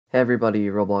Hey everybody,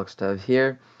 Roblox Dev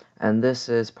here, and this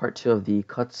is part 2 of the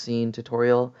cutscene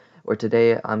tutorial, where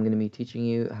today I'm going to be teaching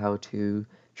you how to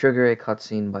trigger a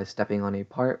cutscene by stepping on a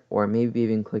part, or maybe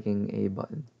even clicking a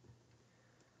button.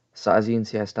 So as you can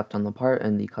see, I stepped on the part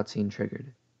and the cutscene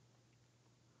triggered.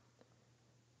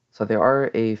 So there are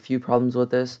a few problems with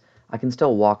this. I can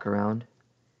still walk around,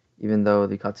 even though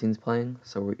the cutscene's playing,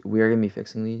 so we are going to be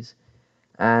fixing these.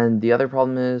 And the other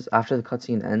problem is, after the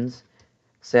cutscene ends,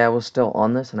 say I was still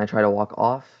on this and I try to walk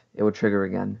off, it would trigger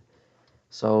again.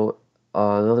 So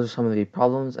those are some of the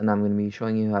problems, and I'm going to be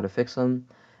showing you how to fix them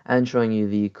and showing you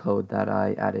the code that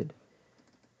I added.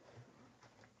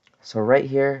 So right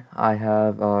here I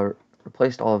have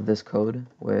replaced all of this code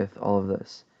with all of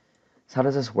this. So how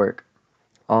does this work?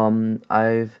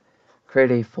 I've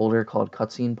created a folder called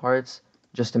cutscene parts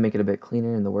just to make it a bit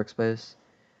cleaner in the workspace,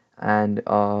 and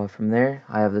from there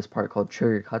I have this part called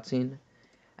trigger cutscene,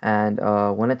 and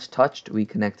when it's touched we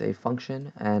connect a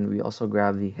function, and we also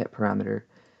grab the hit parameter.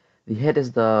 The hit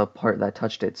is the part that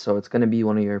touched it, so it's going to be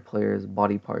one of your player's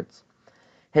body parts.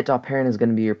 Hit.parent is going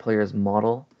to be your player's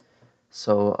model,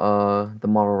 so the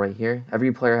model right here.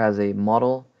 Every player has a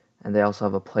model, and they also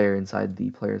have a player inside the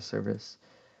player's service.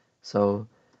 So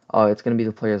it's going to be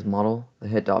the player's model, the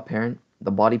hit.parent.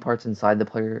 The body parts inside the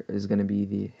player is going to be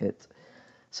the hit.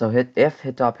 So if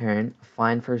hit.parent,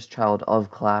 find first child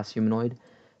of class humanoid.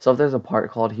 So if there's a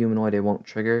part called humanoid, it won't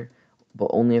trigger,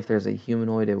 but only if there's a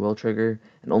humanoid it will trigger,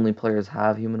 and only players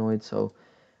have humanoid. So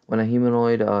when a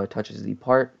humanoid touches the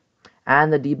part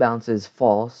and the debounce is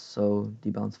false, so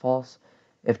debounce false.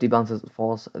 If debounce is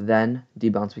false, then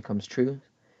debounce becomes true,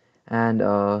 and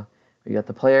we got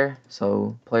the player.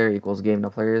 So player equals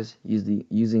game.players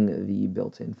using the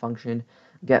built-in function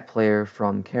get player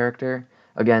from character.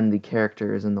 Again, the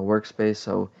character is in the workspace,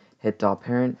 so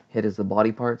hit.parent. Hit is the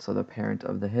body part, so the parent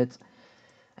of the hit.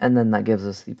 And then that gives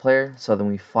us the player. So then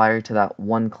we fire to that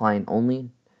one client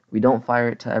only. We don't fire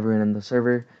it to everyone in the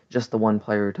server, just the one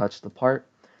player who touched the part.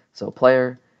 So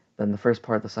player, then the first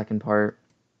part, the second part,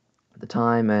 the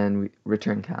time, and we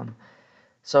return cam.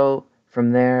 So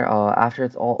from there, after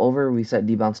it's all over, we set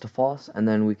debounce to false, and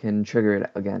then we can trigger it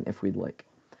again if we'd like.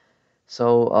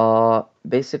 So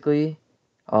basically,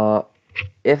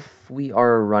 if we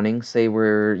are running, say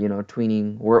we're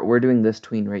tweening, we're doing this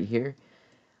tween right here,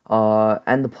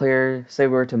 and the player, say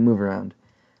we were to move around,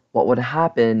 what would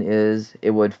happen is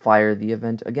it would fire the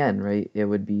event again, right? It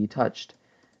would be touched.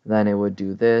 Then it would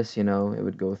do this, it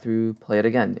would go through, play it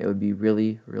again. It would be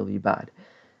really, really bad.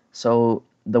 So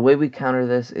the way we counter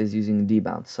this is using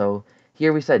debounce. So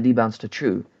here we set debounce to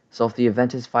true. So if the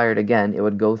event is fired again, it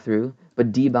would go through,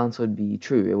 but debounce would be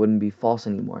true. It wouldn't be false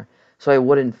anymore. So it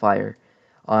wouldn't fire.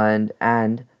 And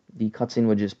the cutscene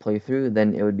would just play through,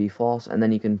 then it would be false, and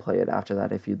then you can play it after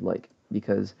that if you'd like,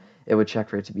 because it would check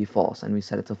for it to be false, and we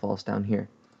set it to false down here.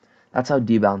 That's how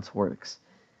debounce works.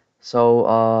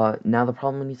 So now the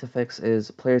problem we need to fix is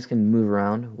players can move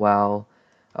around while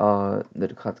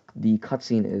the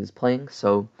cutscene is playing.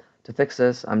 So to fix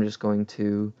this, I'm just going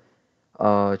to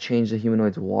change the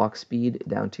humanoid's walk speed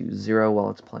down to 0 while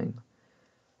it's playing.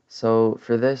 So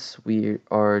for this, we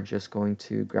are just going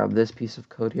to grab this piece of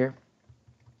code here,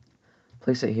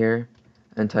 place it here,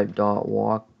 and type dot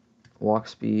walk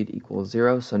speed equals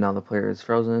 0. So now the player is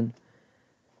frozen.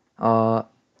 And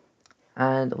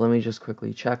let me just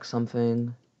quickly check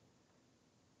something.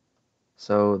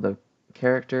 So the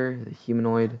character, the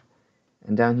humanoid,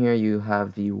 and down here you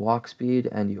have the walk speed,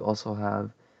 and you also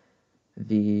have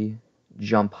the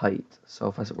jump height. So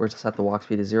if I were to set the walk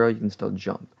speed to 0, you can still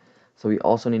jump. So we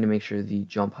also need to make sure the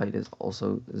jump height is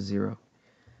also 0.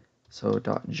 So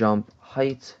dot jump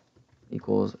height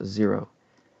equals 0.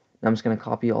 Now I'm just going to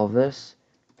copy all of this,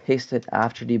 paste it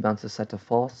after debounce is set to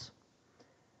false,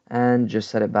 and just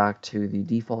set it back to the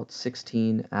default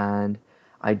 16. And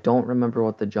I don't remember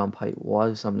what the jump height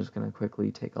was, so I'm just going to quickly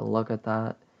take a look at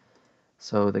that.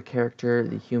 So the character,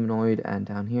 the humanoid, and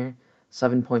down here,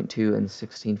 7.2 and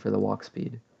 16 for the walk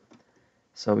speed.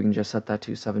 So we can just set that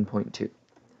to 7.2.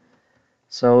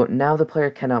 So now the player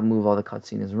cannot move while the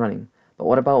cutscene is running. But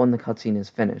what about when the cutscene is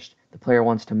finished? The player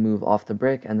wants to move off the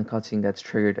brick and the cutscene gets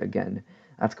triggered again.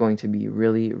 That's going to be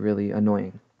really, really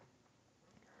annoying.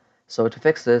 So to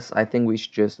fix this, I think we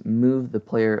should just move the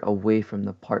player away from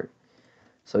the part.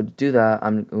 So to do that,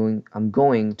 I'm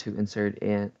going to insert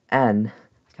an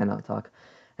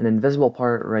invisible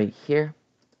part right here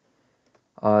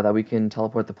that we can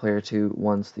teleport the player to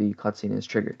once the cutscene is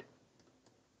triggered.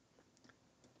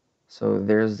 So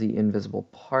there's the invisible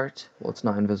part. Well, it's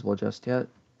not invisible just yet.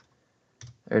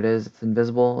 There it is. It's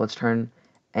invisible. Let's turn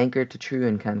anchor to true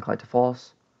and can collide to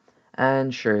false.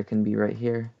 And sure, it can be right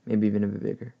here, maybe even a bit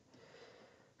bigger.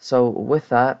 So with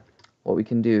that, what we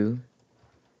can do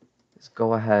is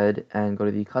go ahead and go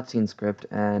to the cutscene script,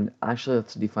 and actually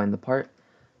let's define the part.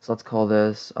 So let's call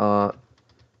this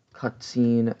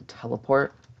cutscene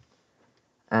teleport,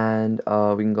 and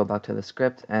we can go back to the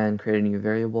script and create a new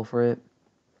variable for it.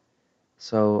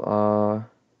 So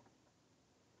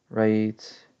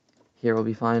right here will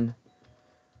be fine.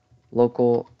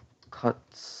 Local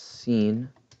cutscene,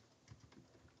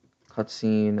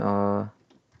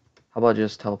 how about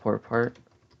just teleport part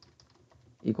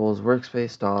equals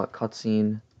workspace dot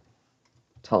cutscene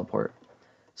teleport.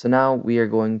 So now we are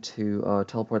going to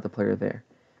teleport the player there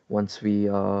once we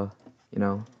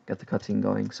get the cutscene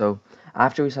going. So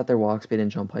after we set their walk speed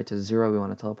and jump height to 0, we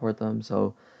want to teleport them.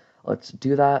 So let's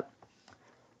do that.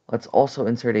 Let's also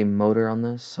insert a motor on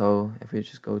this. So if we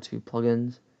just go to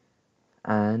plugins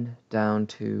and down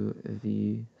to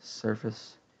the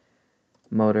surface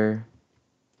motor,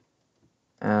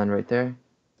 and right there.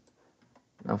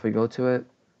 Now if we go to it,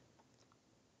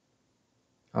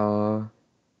 not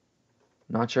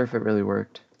sure if it really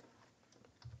worked.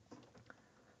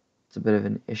 It's a bit of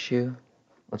an issue.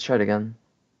 Let's try it again.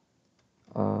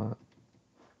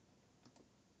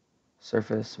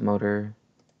 Surface motor,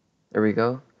 there we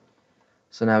go.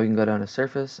 So now we can go down to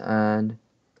surface, and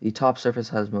the top surface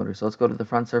has motor. So let's go to the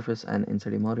front surface and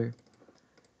insert a motor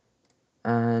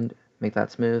and make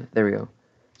that smooth. There we go.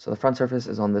 So the front surface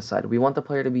is on this side. We want the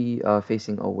player to be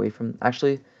facing away from,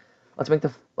 actually let's make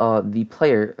the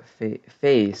player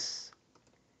face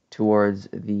towards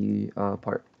the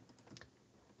part.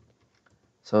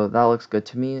 So that looks good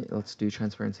to me. Let's do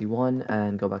transparency 1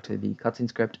 and go back to the cutscene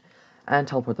script and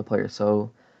teleport the player. So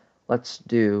let's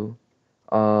do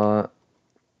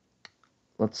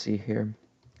let's see here,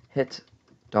 hit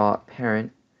dot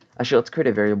parent. Actually, let's create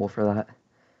a variable for that.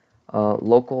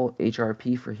 Local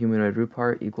HRP for humanoid root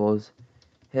part equals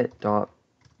hit dot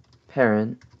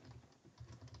parent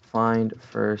find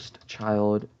first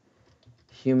child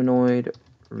humanoid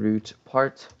root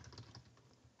part,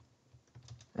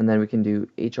 and then we can do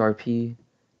HRP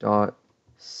dot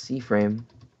cframe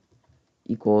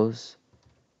equals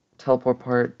teleport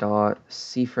part dot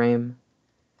cframe,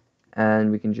 and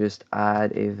we can just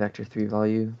add a vector3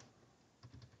 value.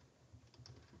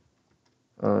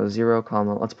 0,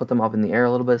 comma, let's put them up in the air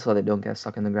a little bit so they don't get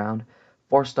stuck in the ground.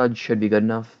 4 studs should be good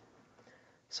enough.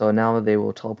 So now they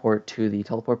will teleport to the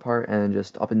teleport part and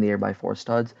just up in the air by 4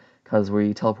 studs, because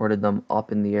we teleported them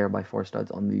up in the air by 4 studs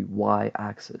on the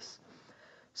y-axis.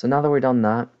 So now that we're done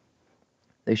that,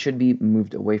 they should be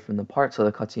moved away from the part so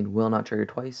the cutscene will not trigger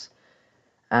twice,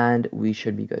 and we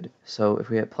should be good. So if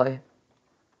we hit play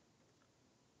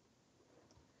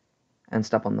and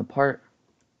step on the part,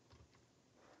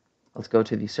 let's go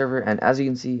to the server, and as you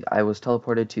can see, I was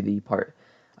teleported to the part.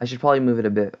 I should probably move it a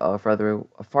bit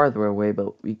farther away,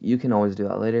 but you can always do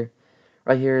that later.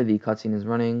 Right here, the cutscene is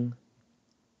running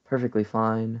perfectly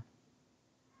fine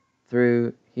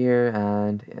through here,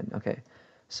 and okay.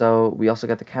 So we also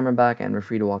got the camera back, and we're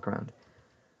free to walk around.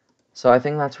 So I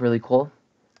think that's really cool.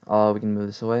 We can move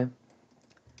this away.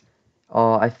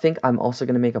 I think I'm also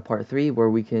going to make a part 3 where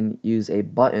we can use a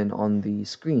button on the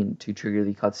screen to trigger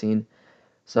the cutscene.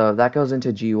 So that goes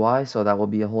into GUI, so that will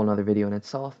be a whole nother video in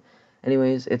itself.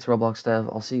 Anyways, it's Roblox Dev.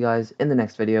 I'll see you guys in the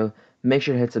next video. Make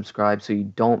sure to hit subscribe so you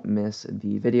don't miss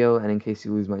the video, and in case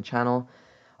you lose my channel,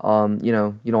 you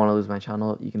don't want to lose my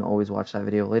channel, you can always watch that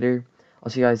video later. I'll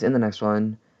see you guys in the next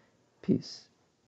one. Peace.